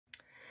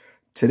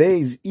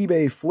Today's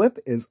eBay flip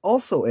is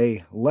also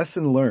a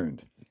lesson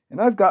learned.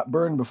 And I've got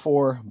burned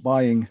before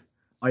buying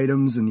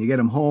items and you get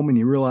them home and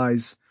you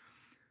realize,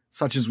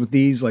 such as with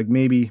these, like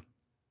maybe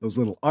those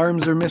little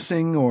arms are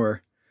missing,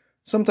 or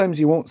sometimes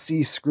you won't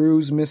see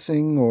screws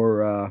missing,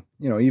 or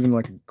even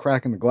like a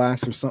crack in the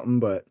glass or something.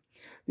 But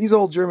these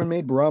old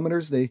German-made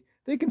barometers, they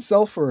can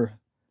sell for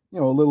a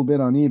little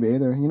bit on eBay.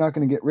 You're not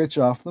going to get rich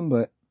off them,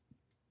 but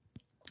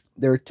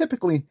they're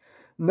typically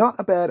not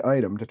a bad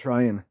item to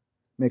try and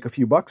make a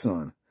few bucks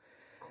on.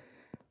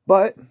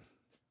 But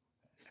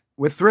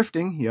with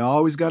thrifting, you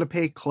always got to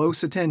pay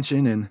close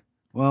attention, and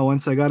well,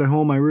 once I got it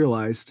home, I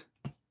realized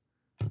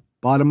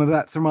bottom of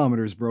that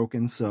thermometer is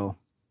broken, so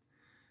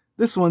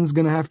this one's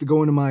gonna have to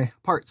go into my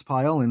parts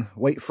pile and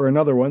wait for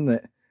another one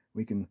that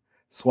we can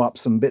swap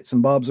some bits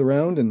and bobs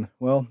around, and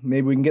well,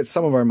 maybe we can get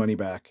some of our money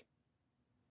back.